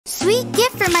sweet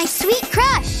gift for my sweet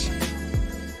crush.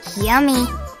 Yummy.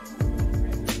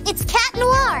 It's Cat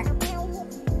Noir.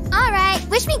 All right,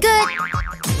 wish me good.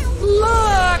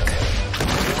 Look!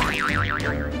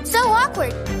 So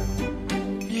awkward.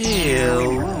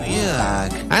 Ew,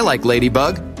 yuck. I like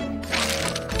Ladybug.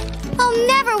 I'll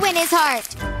never win his heart.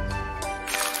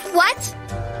 What?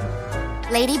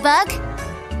 Ladybug?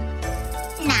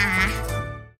 Nah.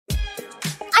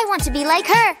 I want to be like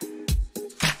her.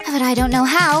 But I don't know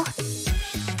how.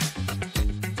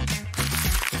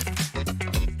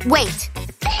 Wait.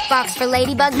 Box for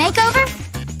Ladybug makeover?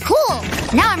 Cool.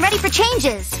 Now I'm ready for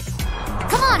changes.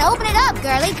 Come on, open it up,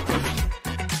 girlie.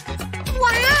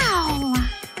 Wow.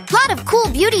 Lot of cool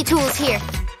beauty tools here.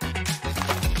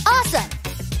 Awesome.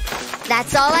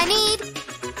 That's all I need.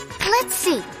 Let's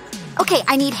see. Okay,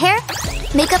 I need hair,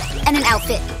 makeup, and an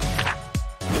outfit.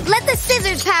 Let the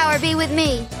scissors power be with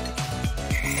me.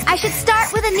 I should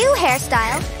start with a new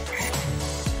hairstyle.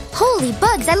 Holy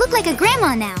bugs, I look like a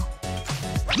grandma now.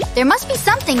 There must be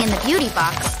something in the beauty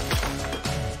box.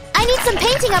 I need some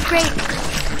painting upgrade.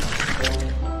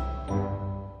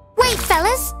 Wait,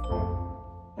 fellas.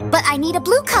 But I need a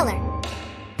blue color.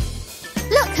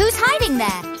 Look, who's hiding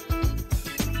there?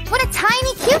 What a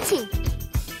tiny cutie.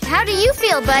 How do you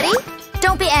feel, buddy?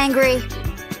 Don't be angry.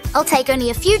 I'll take only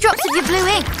a few drops of your blue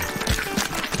ink.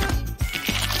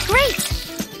 Great.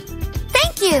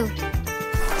 Thank you.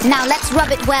 Now let's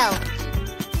rub it well.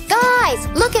 Guys,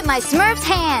 look at my Smurf's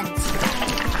hands.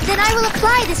 Then I will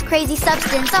apply this crazy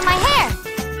substance on my hair.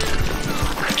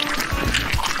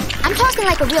 I'm talking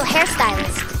like a real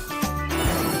hairstylist.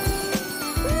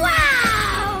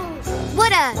 Wow!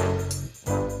 What a...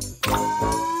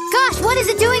 Gosh, what is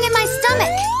it doing in my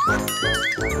stomach?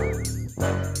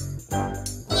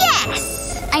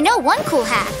 Yes! I know one cool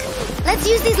hack. Let's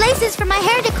use these laces for my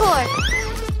hair decor.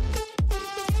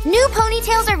 New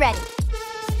ponytails are ready.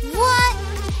 What?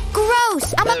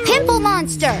 Gross! I'm a pimple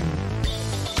monster.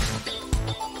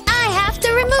 I have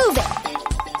to remove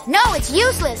it. No, it's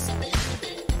useless.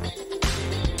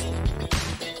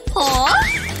 Huh?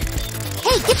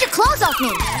 Hey, get your claws off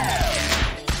me.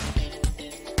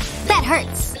 That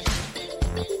hurts.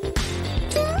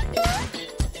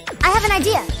 I have an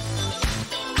idea.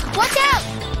 Watch out!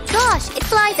 Gosh, it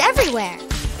flies everywhere.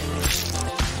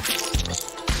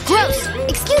 Gross.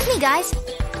 Excuse me, guys.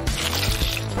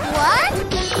 What?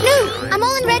 No, I'm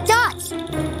all in red dots.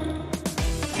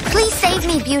 Please save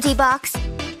me, beauty box.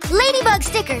 Ladybug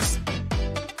stickers.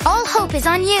 All hope is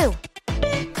on you.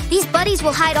 These buddies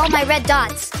will hide all my red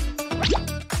dots.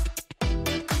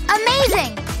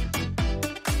 Amazing!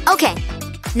 Okay,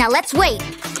 now let's wait.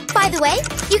 By the way,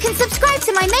 you can subscribe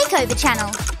to my Makeover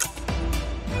channel.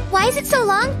 Why is it so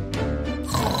long?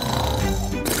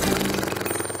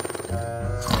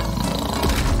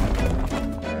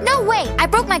 No way, I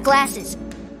broke my glasses.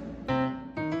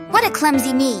 What a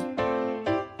clumsy me.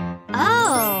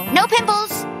 Oh, no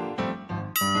pimples.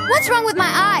 What's wrong with my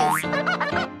eyes?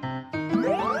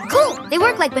 Cool, they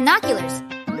work like binoculars.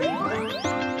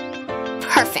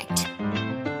 Perfect.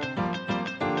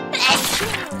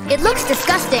 It looks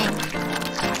disgusting.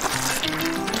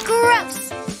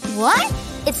 Gross. What?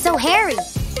 It's so hairy.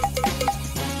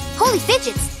 Holy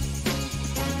fidgets.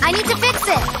 I need to fix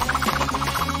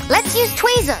it. Let's use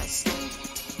tweezers.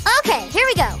 Okay, here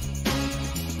we go.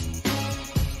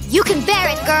 You can bear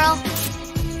it, girl.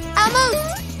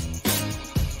 Almost.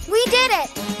 We did it.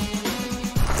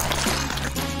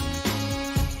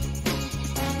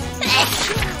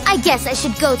 I guess I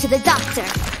should go to the doctor.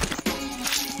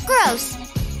 Gross.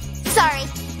 Sorry.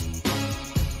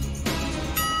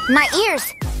 My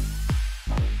ears.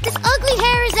 This ugly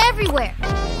hair is everywhere.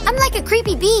 I'm like a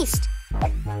creepy beast.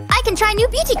 I can try new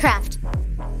beauty craft.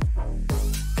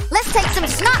 Let's take some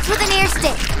snots with an ear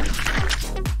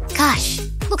stick. Gosh,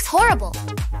 looks horrible.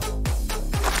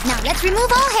 Now let's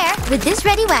remove all hair with this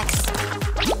ready wax.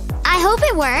 I hope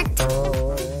it worked.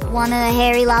 Want a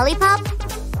hairy lollipop?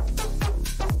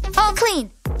 All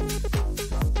clean.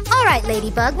 All right,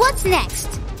 Ladybug, what's next?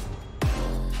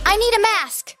 I need a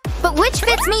mask, but which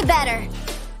fits me better?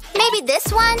 Maybe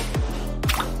this one?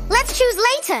 Let's choose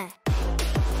later.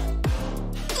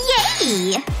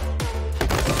 Yay!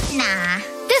 Nah,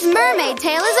 this mermaid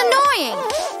tail is annoying.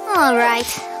 All right,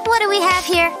 what do we have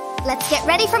here? Let's get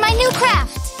ready for my new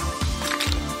craft.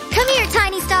 Come here,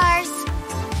 tiny stars.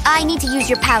 I need to use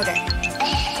your powder.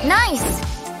 Nice.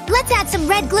 Let's add some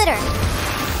red glitter.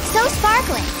 So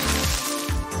sparkling.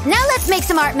 Now let's make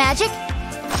some art magic.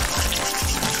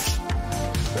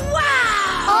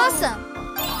 Wow! Awesome.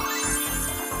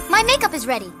 My makeup is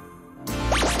ready.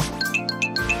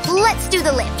 Let's do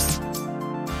the lips.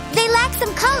 They lack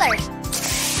some color.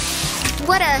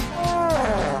 What a...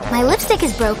 My lipstick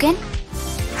is broken,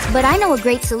 but I know a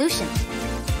great solution.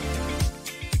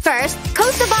 First,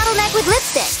 coat the bottleneck with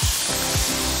lipstick.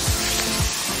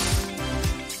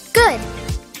 Good.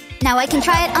 Now I can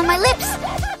try it on my lips.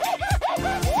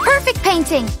 Perfect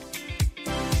painting.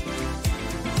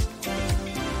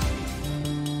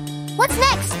 What's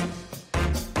next?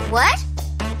 What?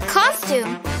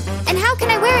 Costume. And how can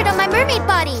I wear it on my mermaid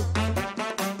body?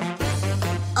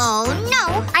 Oh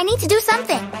no, I need to do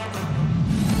something.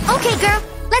 Okay, girl,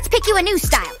 let's pick you a new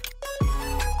style.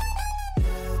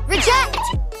 Reject.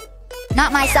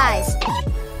 Not my size.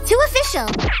 Too official.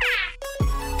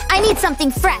 I need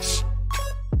something fresh.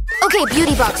 Okay,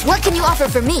 beauty box, what can you offer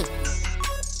for me?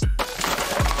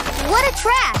 What a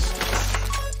trash.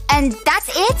 And that's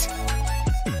it?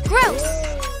 Gross.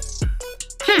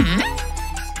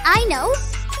 I know.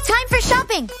 Time for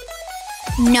shopping.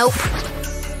 Nope.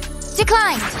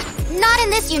 Declined. Not in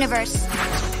this universe.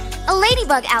 A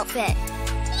ladybug outfit.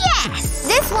 Yes!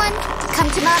 This one. Come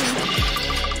to mommy.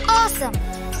 Awesome.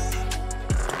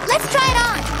 Let's try it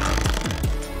on.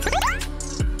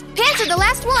 Pants are the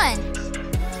last one.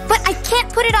 But I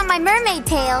can't put it on my mermaid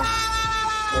tail.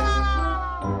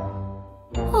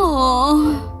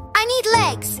 Oh. I need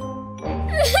legs.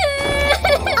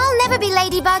 I'll never be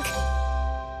Ladybug.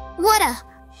 What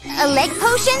a leg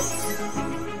potion?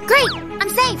 Great, I'm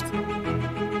saved.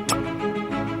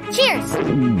 Cheers.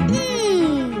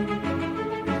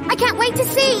 I can't wait to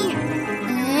see.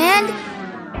 And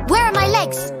where are my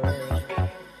legs?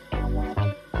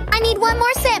 I need one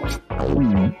more sip.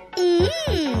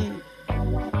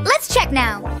 Let's check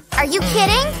now. Are you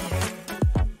kidding?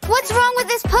 What's wrong with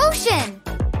this potion?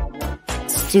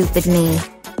 Stupid me.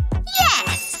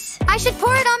 Yes! I should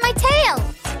pour it on my tail.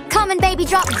 Come on, baby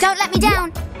drop. Don't let me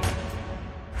down.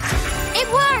 It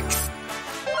works.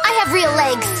 I have real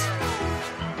legs.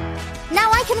 Now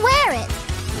I can wear it.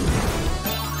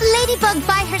 Ladybug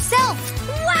by herself.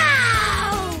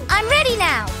 Wow! I'm ready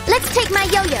now. Let's take my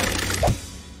yo-yo.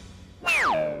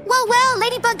 Well,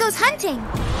 Ladybug goes hunting.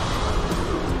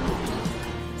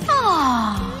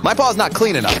 Oh. My paw's not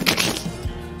clean enough.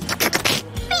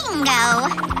 Bingo!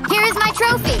 Here is my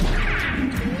trophy.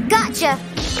 Gotcha.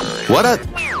 What a...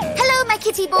 Hello, my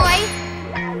kitty boy.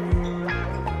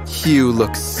 You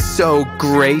look so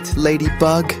great,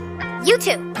 Ladybug. You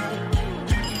too.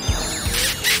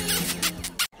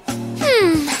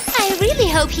 I really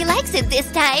hope he likes it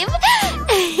this time.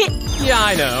 Yeah,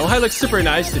 I know. I look super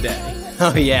nice today.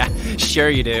 Oh yeah, sure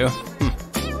you do.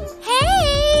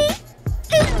 Hey!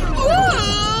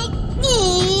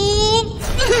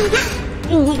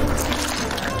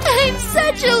 I'm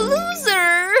such a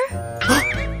loser.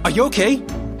 Are you okay?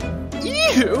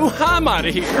 Ew, I'm out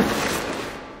of here.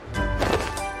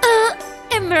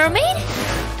 A mermaid?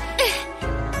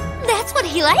 That's what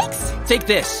he likes? Take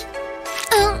this.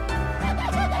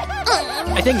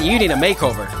 I think you need a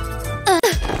makeover.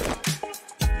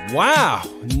 Wow,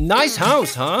 nice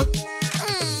house, huh?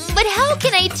 But how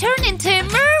can I turn into a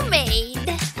mermaid?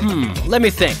 Let me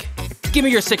think. Give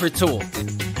me your secret tool.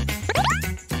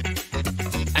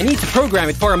 I need to program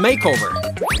it for a makeover.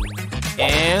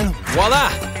 And voila!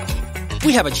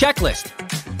 We have a checklist.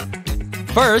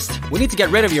 First, we need to get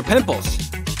rid of your pimples.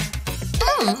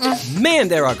 Man,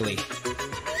 they're ugly.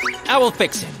 I will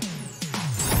fix it.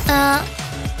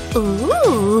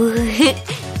 Ooh.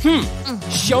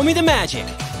 Show me the magic.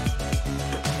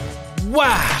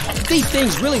 Wow, these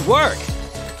things really work.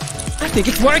 I think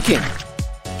it's working.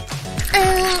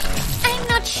 I'm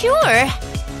not sure.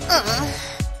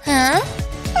 Huh?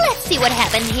 Let's see what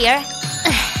happened here.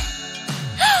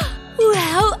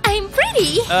 Wow, I'm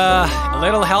pretty. A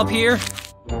little help here?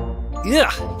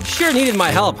 Yeah, sure needed my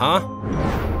help, huh?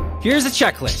 Here's a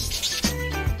checklist.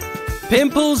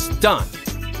 Pimples done.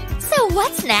 So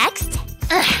what's next?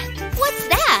 What's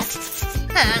that?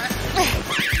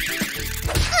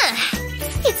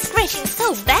 It's scratching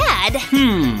so bad.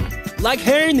 Like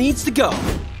hair needs to go.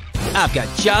 I've got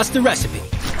just the recipe.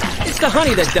 It's the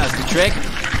honey that does the trick.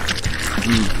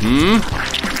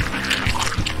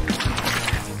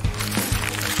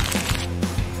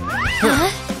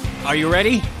 Are you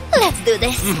ready? Let's do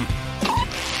this.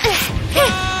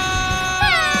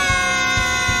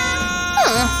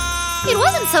 It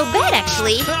wasn't so bad,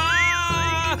 actually.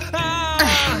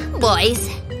 Boys.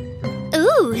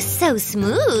 Ooh, so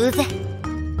smooth.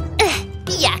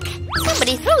 Yuck.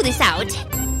 Somebody throw this out.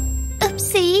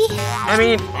 Oopsie. I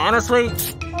mean, honestly...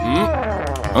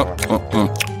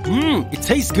 it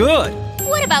tastes good.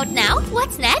 What about now?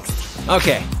 What's next?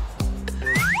 Okay.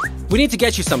 We need to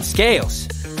get you some scales.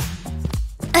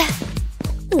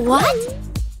 What?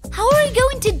 How are we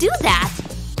going to do that?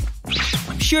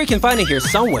 sure you can find it here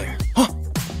somewhere.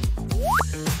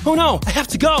 Oh no, I have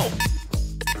to go!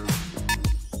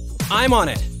 I'm on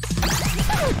it.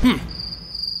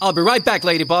 I'll be right back,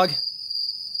 Ladybug.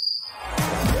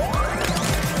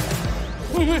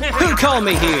 Who called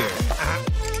me here?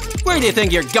 Where do you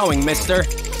think you're going, mister?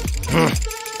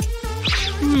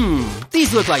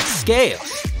 These look like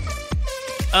scales.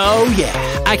 Oh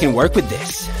yeah, I can work with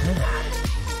this.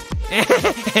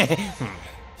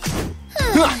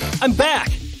 I'm back!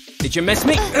 Did you miss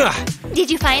me?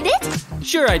 Did you find it?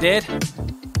 Sure I did.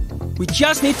 We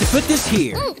just need to put this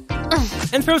here.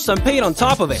 And throw some paint on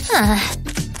top of it.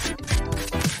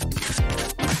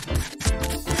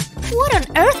 What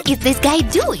on earth is this guy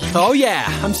doing? Oh yeah,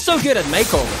 I'm so good at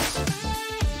makeovers.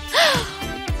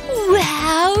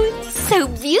 Wow, so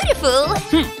beautiful!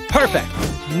 Perfect!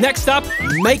 Next up,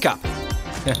 makeup.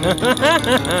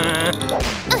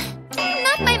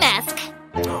 Not my mask.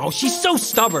 Oh, she's so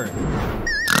stubborn.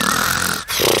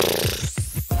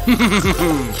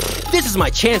 This is my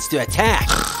chance to attack.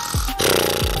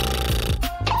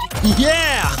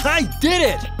 Yeah, I did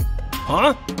it!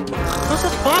 Huh? How's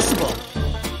that possible?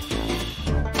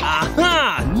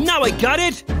 Aha! Now I got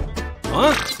it!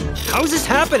 Huh? How is this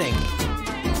happening?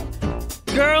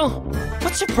 Girl,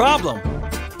 what's your problem?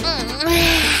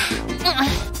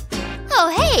 Oh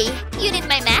hey, you need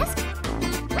my mask?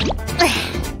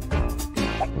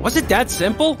 Was it that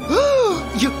simple?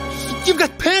 You've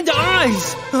got panda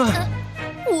eyes!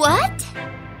 What?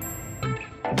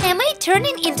 Am I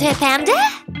turning into a panda?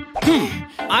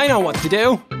 I know what to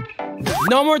do.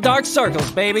 No more dark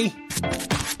circles, baby.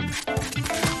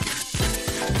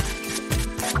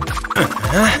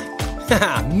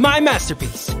 My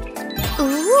masterpiece.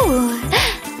 Ooh.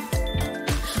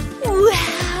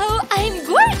 Wow, I'm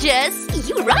gorgeous.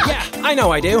 You rock. Yeah, I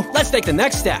know I do. Let's take the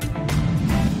next step.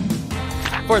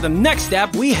 For the next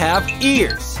step, we have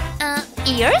ears.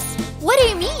 Ears? What do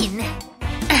you mean?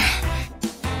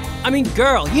 I mean,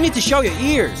 girl, you need to show your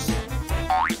ears.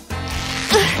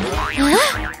 Huh?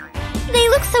 They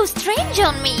look so strange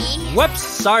on me. Whoops,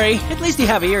 sorry. At least you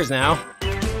have ears now.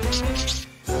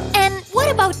 And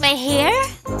what about my hair?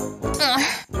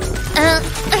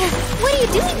 What are you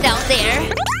doing down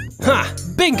there? Ha!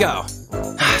 Bingo!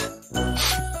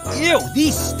 Ew,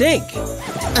 these stink.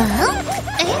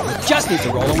 Just need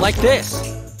to roll them like this.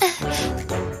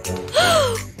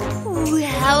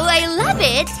 Wow, I love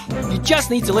it. You just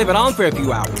need to leave it on for a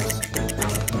few hours.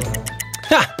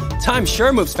 Ha! Time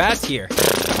sure moves fast here.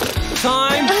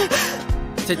 Time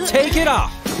to take it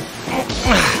off.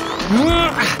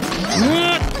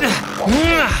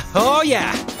 Oh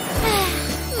yeah!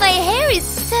 My hair is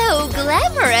so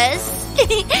glamorous.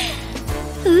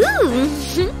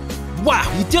 Ooh. Wow,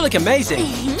 you do look amazing.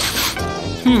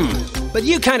 But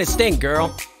you kind of stink,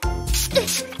 girl.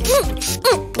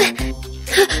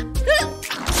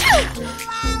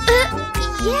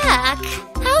 Yuck!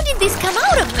 How did this come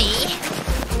out of me?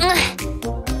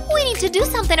 We need to do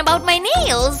something about my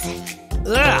nails.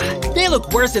 Ugh, they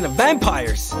look worse than a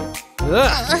vampire's.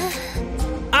 Ugh.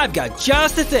 I've got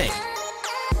just the thing.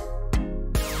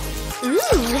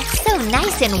 Ooh, so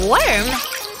nice and warm.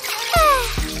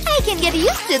 I can get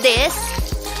used to this.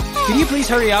 Can you please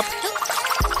hurry up?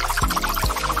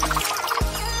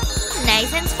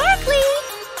 Nice and sparkly.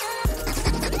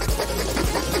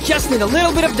 Just need a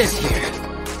little bit of this here.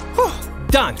 Whew,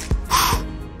 done.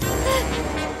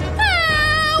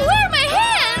 Where are my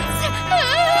hands?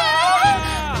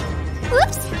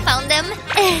 Whoops, found them.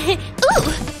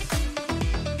 Ooh.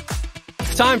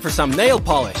 Time for some nail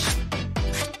polish.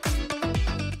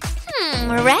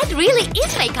 Red really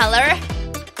is my color.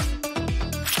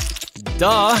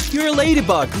 Duh, you're a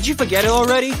ladybug. Did you forget it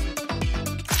already?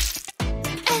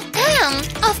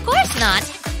 Of course not.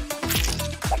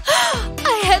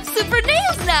 I have super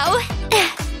nails now.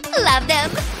 Love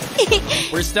them.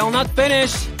 We're still not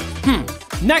finished.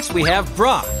 Next we have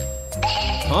bra.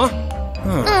 Huh?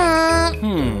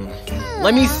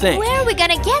 Let me think. Where are we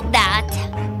gonna get that?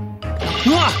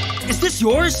 Is this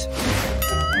yours?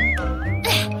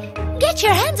 Get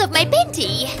your hands off my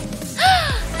panty.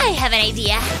 I have an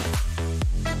idea.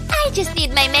 I just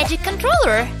need my magic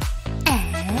controller.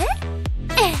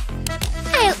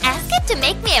 I'll ask it to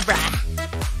make me a bra.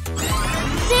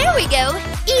 There we go.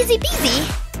 Easy peasy.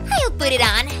 I'll put it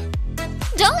on.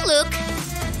 Don't look.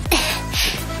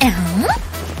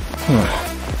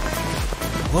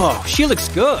 Whoa, she looks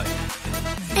good.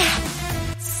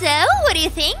 So, what do you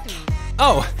think?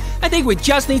 Oh, I think we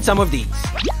just need some of these.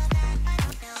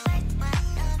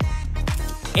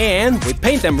 And we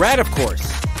paint them red, of course.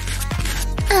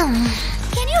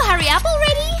 Can you hurry up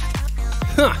already?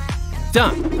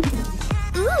 Done.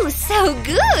 Ooh, so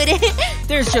good!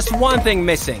 There's just one thing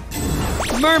missing.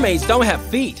 Mermaids don't have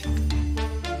feet.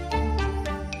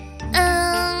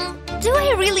 Do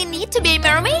I really need to be a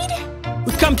mermaid?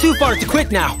 We've come too far to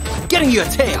quit now. Getting you a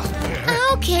tail.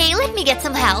 Okay, let me get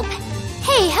some help.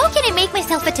 Hey, how can I make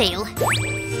myself a tail?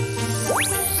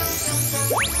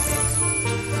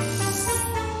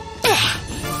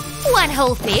 One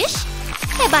whole fish,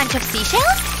 a bunch of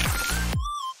seashells,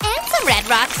 and some red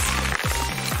rocks.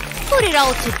 Put it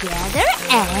all together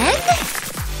and…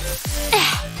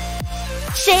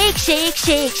 shake, shake,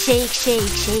 shake, shake, shake,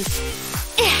 shake.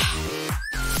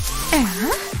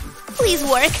 Please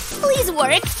work, please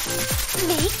work.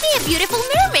 Make me a beautiful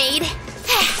mermaid.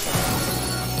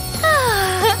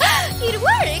 It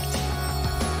worked.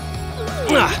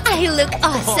 I look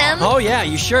awesome. Oh yeah,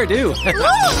 you sure do.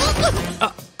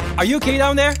 Are you okay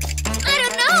down there? I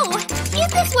don't know.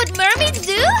 Is this what mermaids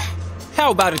do?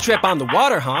 How about a trip on the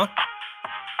water, huh?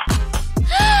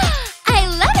 I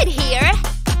love it here.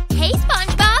 Hey,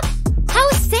 SpongeBob.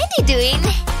 How's Sandy doing?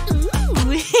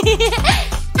 Ooh.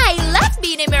 I love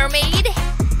being a mermaid.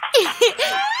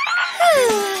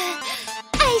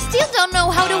 I still don't know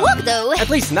how to walk, though. At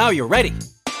least now you're ready.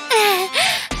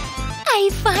 I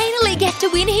finally get to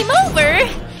win him over.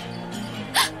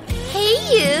 Hey,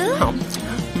 you.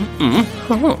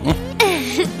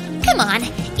 Come on,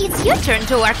 it's your turn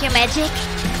to work your magic.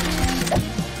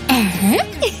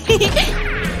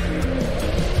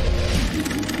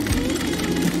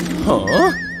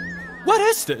 Huh? What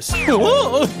is this?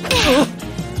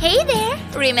 Hey there,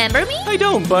 remember me? I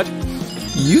don't, but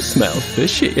you smell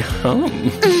fishy.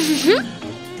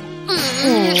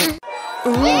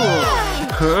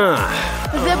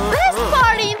 The best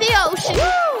party in the ocean!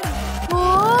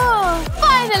 Whoa!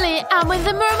 Finally, I'm in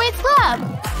the Mermaid Club!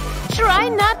 Try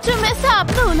not to mess up,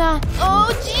 Luna!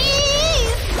 Oh,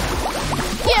 jeez!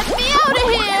 Get me out of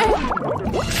here!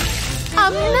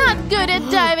 I'm not good at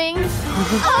diving!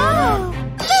 Oh!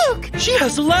 Look! She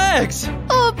has legs!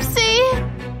 Oopsie!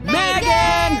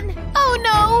 Megan! Oh,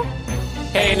 no!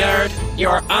 Hey, nerd,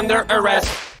 you're under arrest.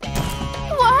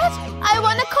 What? I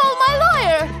want to call my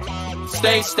lawyer!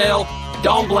 Stay still.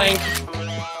 Don't blink.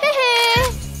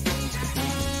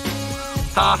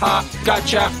 Haha,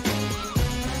 gotcha.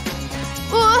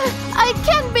 I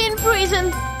can't be in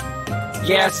prison.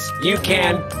 Yes, you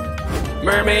can.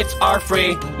 Mermaids are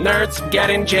free. Nerds get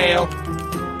in jail.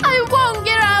 I won't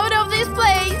get out of this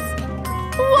place.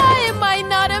 Why am I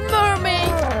not a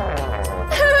mermaid?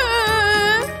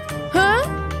 Huh?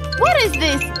 What is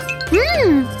this?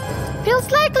 Feels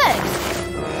like legs.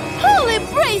 Holy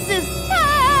braces!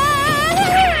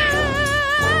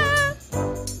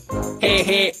 Hey,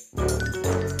 hey.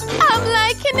 I'm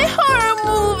like in a horror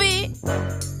movie.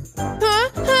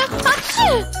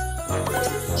 Achoo!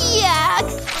 Yuck!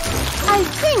 I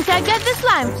think I got the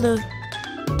slime flu.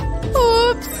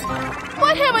 Oops!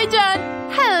 What have I done?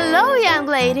 Hello, young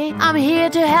lady. I'm here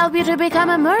to help you to become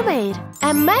a mermaid.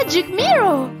 A magic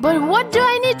mirror. But what do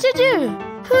I need to do?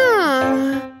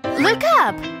 Look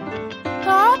up.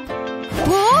 Up?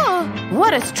 Whoa!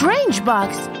 What a strange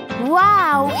box.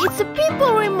 Wow, it's a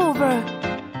pimple remover.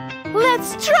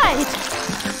 Let's try it.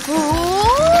 Ooh.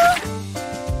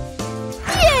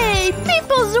 Yay,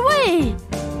 pimples away.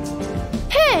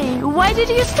 Hey, why did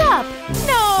you stop?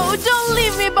 No, don't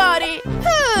leave me, buddy.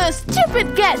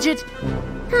 Stupid gadget.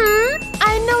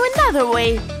 I know another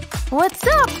way. What's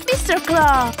up, Mr.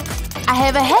 Claw? I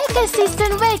have a hack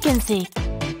assistant vacancy.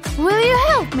 Will you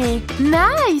help me?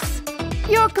 Nice.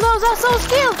 Your claws are so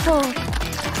skillful.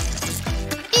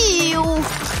 Ew.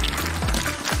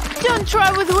 Don't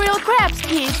try with real crabs,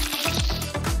 kid.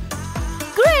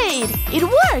 Great, it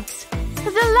works.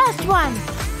 The last one.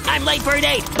 I'm late for a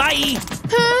date. Bye.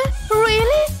 Huh?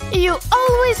 Really? You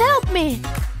always help me.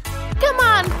 Come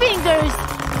on, fingers.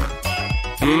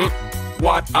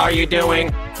 What are you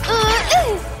doing?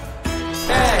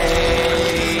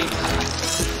 Hey!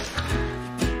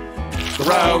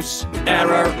 Gross.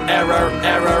 Error, error,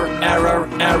 error, error,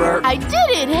 error. I did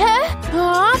it, huh?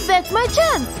 Oh, that's my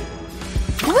chance.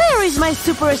 Where is my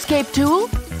super escape tool?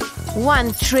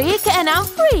 One trick and I'm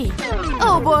free.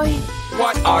 Oh boy.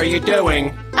 What are you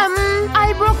doing?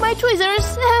 I broke my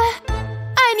tweezers.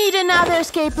 I need another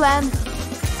escape plan.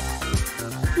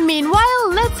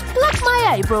 Meanwhile, let's pluck my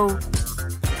eyebrow.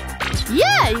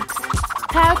 Yikes!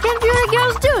 How can beauty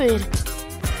girls do it?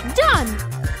 Done.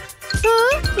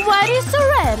 Why is so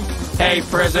red? Hey,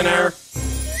 prisoner.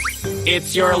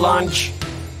 It's your lunch.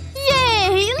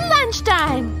 Yay!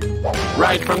 Lunchtime.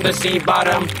 Right from the sea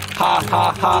bottom. Ha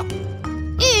ha ha.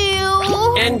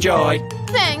 Ew. Enjoy.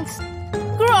 Thanks.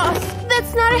 Gross.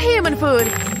 That's not a human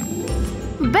food.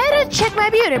 Better check my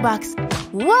beauty box.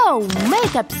 Whoa,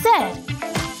 makeup set.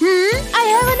 I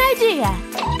have an idea.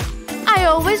 I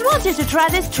always wanted to try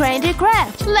this trendy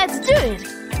craft. Let's do it.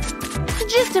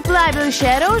 Just apply blue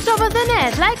shadows over the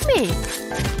net like me.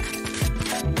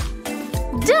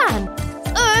 Done.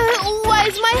 Why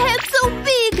is my head so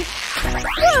big?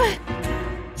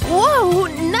 Whoa,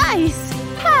 nice.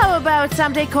 How about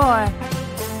some decor?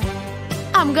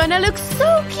 I'm gonna look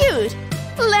so cute.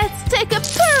 Let's take a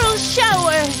pearl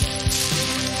shower.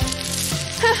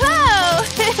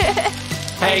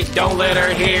 Hey, don't let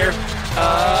her hear.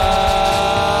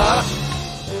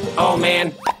 Oh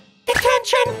man.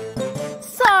 Attention.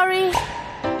 Sorry.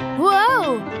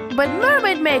 Whoa, but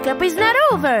mermaid makeup is not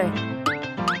over.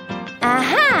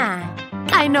 Aha!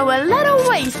 I know a lot of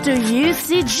ways to use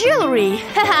the jewelry.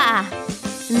 Haha.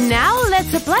 Now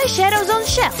let's apply shadows on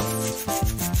shells.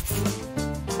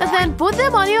 Then put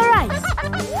them on your eyes.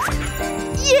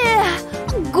 Yeah!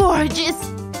 Gorgeous!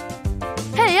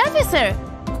 Hey, officer!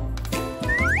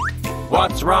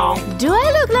 What's wrong? Do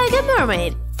I look like a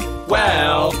mermaid?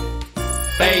 Well,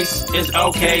 face is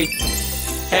okay.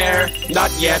 Hair,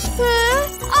 not yet.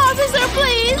 Officer,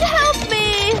 please help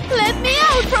me! Let me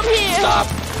out from here! Stop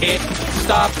it!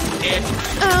 Stop it!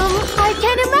 I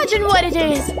can't imagine what it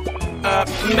is.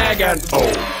 Megan.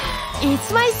 Oh.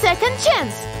 It's my second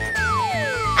chance.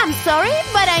 I'm sorry,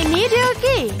 but I need your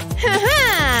key.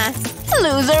 Haha!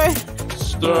 Loser.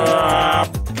 Stop.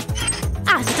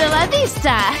 Hasta la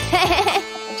vista.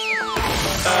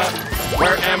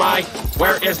 Where am I?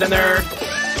 Where is the nerd?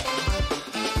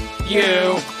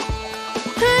 You.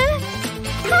 Huh?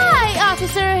 Hi,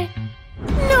 officer.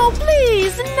 No,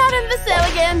 please, not in the cell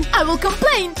again. I will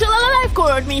complain to the life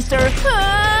court, mister.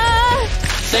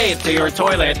 Say it to your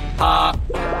toilet.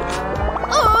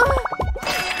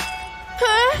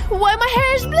 Why my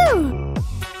hair is blue?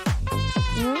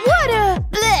 What a...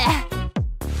 Bleh.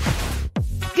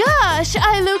 Gosh,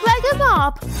 I look like a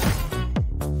mop.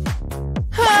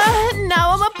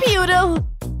 Now I'm a poodle.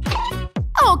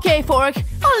 Okay, Fork.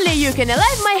 Only you can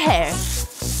alive my hair.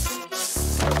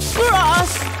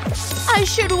 Gross. I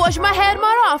should wash my head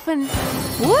more often.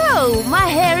 Whoa, my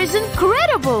hair is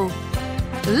incredible.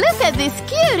 Look at this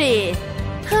cutie.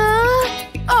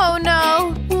 Oh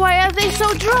no. Why are they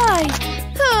so dry?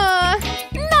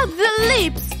 Not the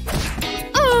lips.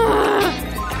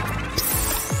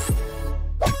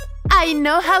 I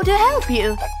know how to help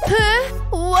you.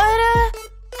 What?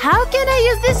 How can I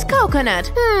use this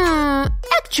coconut?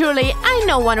 Actually, I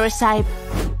know one recipe.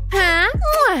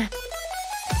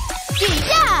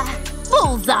 Yeah!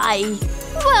 Bullseye!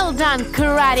 Well done,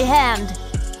 karate hand.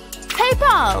 Hey,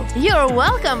 Paul, you're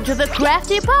welcome to the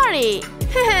crafty party.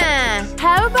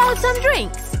 How about some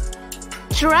drinks?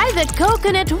 Try the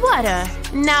coconut water.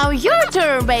 Now your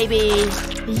turn, baby.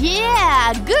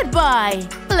 Yeah, good boy.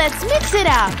 Let's mix it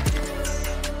up.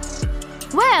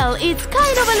 Well, it's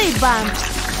kind of a lip balm.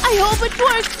 I hope it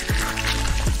works.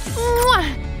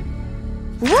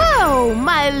 Whoa,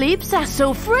 my lips are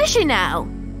so freshy now.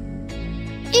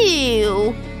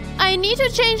 Ew. I need to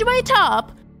change my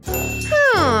top.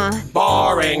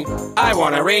 Boring. I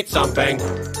want to read something.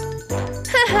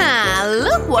 Haha,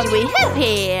 look what we have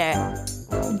here.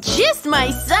 Just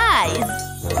my size.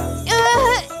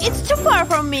 It's too far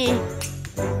from me.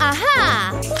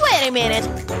 Aha! Wait a minute.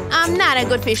 I'm not a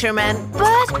good fisherman,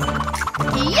 but...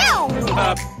 Yo!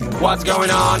 What's going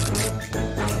on?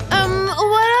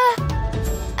 What?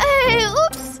 Hey,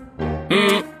 oops.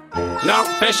 No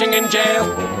fishing in jail.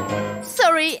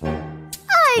 Sorry.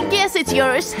 I guess it's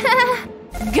yours.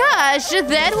 Gosh,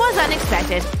 that was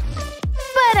unexpected.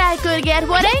 But I could get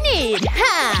what I need.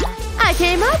 I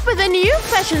came up with a new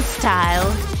fashion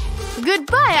style.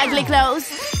 Goodbye, ugly clothes.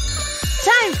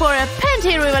 Time for a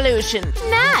panty revolution.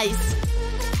 Nice.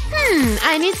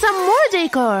 I need some more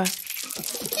decor.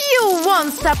 You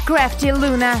won't stop, crafty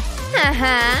Luna.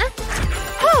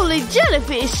 Holy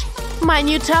jellyfish. My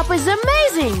new top is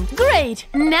amazing. Great.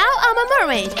 Now I'm a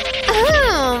mermaid.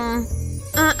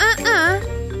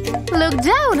 Look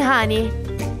down, honey.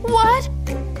 What?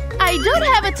 I don't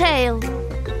have a tail.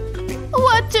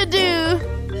 What to do?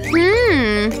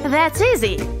 That's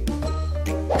easy.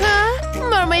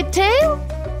 Mermaid tail?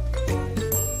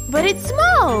 But it's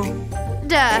small.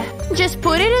 Duh, just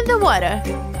put it in the water.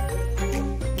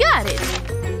 Got it.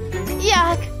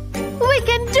 Yuck. We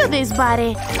can do this,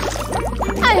 buddy.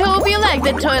 I hope you like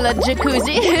the toilet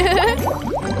jacuzzi.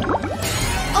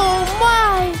 Oh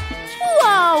my!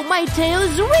 Wow, my tail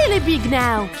is really big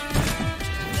now.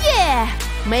 Yeah,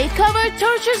 makeover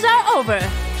tortures are over.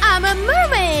 I'm a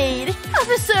mermaid,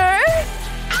 officer.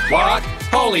 What?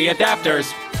 Holy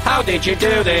adapters. How did you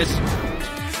do this?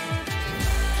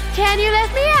 Can you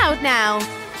let me out now?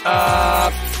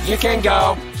 You can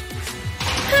go.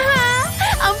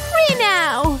 I'm free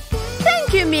now.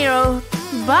 Thank you, Miro.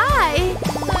 Bye.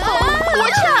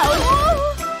 Watch out.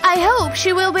 I hope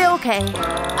she will be okay.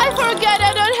 I forgot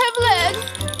I don't have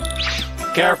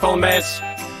legs. Careful, miss.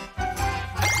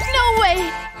 No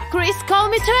way. Chris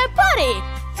called me to a party.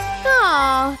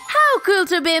 Oh, how cool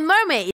to be a mermaid.